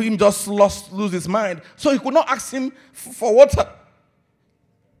 him just lose his mind. So he could not ask him for water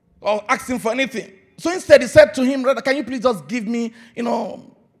or ask him for anything. So instead he said to him, "Can you please just give me,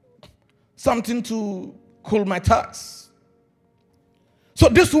 something to cool my thirst?" So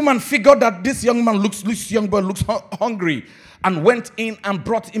this woman figured that this young boy looks hungry and went in and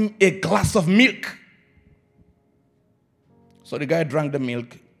brought him a glass of milk. So the guy drank the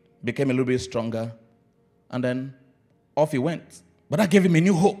milk, became a little bit stronger, and then off he went. But that gave him a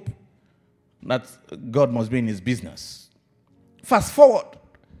new hope that God must be in his business. Fast forward,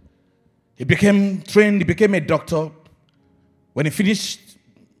 he became trained, he became a doctor. When he finished,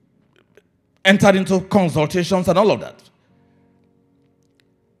 entered into consultations and all of that.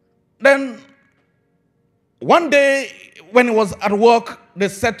 Then, one day, when he was at work, they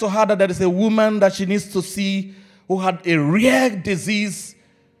said to her that there is a woman that she needs to see who had a rare disease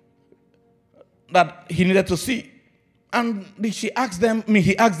that he needed to see. And he asked them,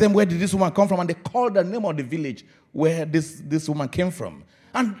 where did this woman come from? And they called the name of the village where this woman came from.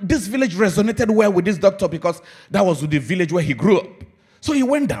 And this village resonated well with this doctor because that was the village where he grew up. So he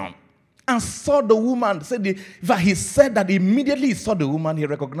went down and saw the woman. He said that immediately he saw the woman, he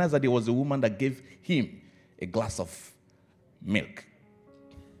recognized that it was the woman that gave him a glass of milk.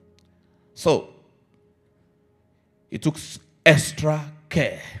 So he took extra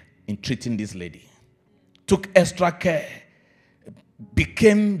care in treating this lady. Took extra care.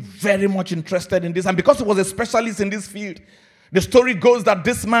 Became very much interested in this. And because he was a specialist in this field, the story goes that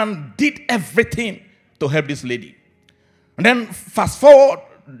this man did everything to help this lady. And then fast forward,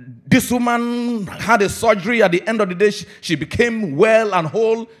 this woman had a surgery. At the end of the day, she became well and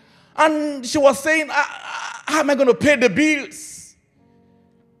whole. And she was saying, how am I going to pay the bills?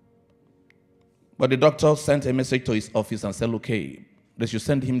 But the doctor sent a message to his office and said, okay, they should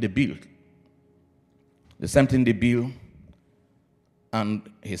send him the bill. They sent him the bill, and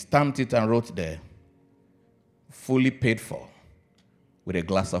he stamped it and wrote there, fully paid for, with a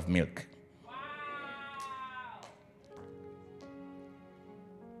glass of milk. Wow.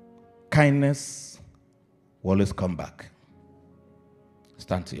 Kindness will always come back.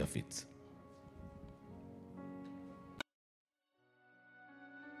 Stand to your feet.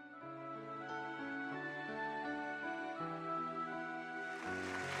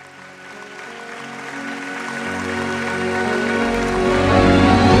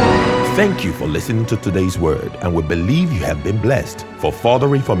 Thank you for listening to today's word, and we believe you have been blessed. For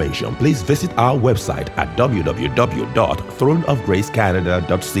further information, please visit our website at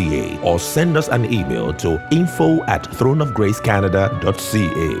www.throneofgracecanada.ca or send us an email to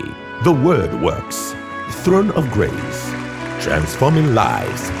info@throneofgracecanada.ca. The word works. Throne of Grace, transforming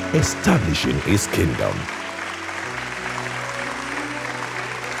lives, establishing His kingdom.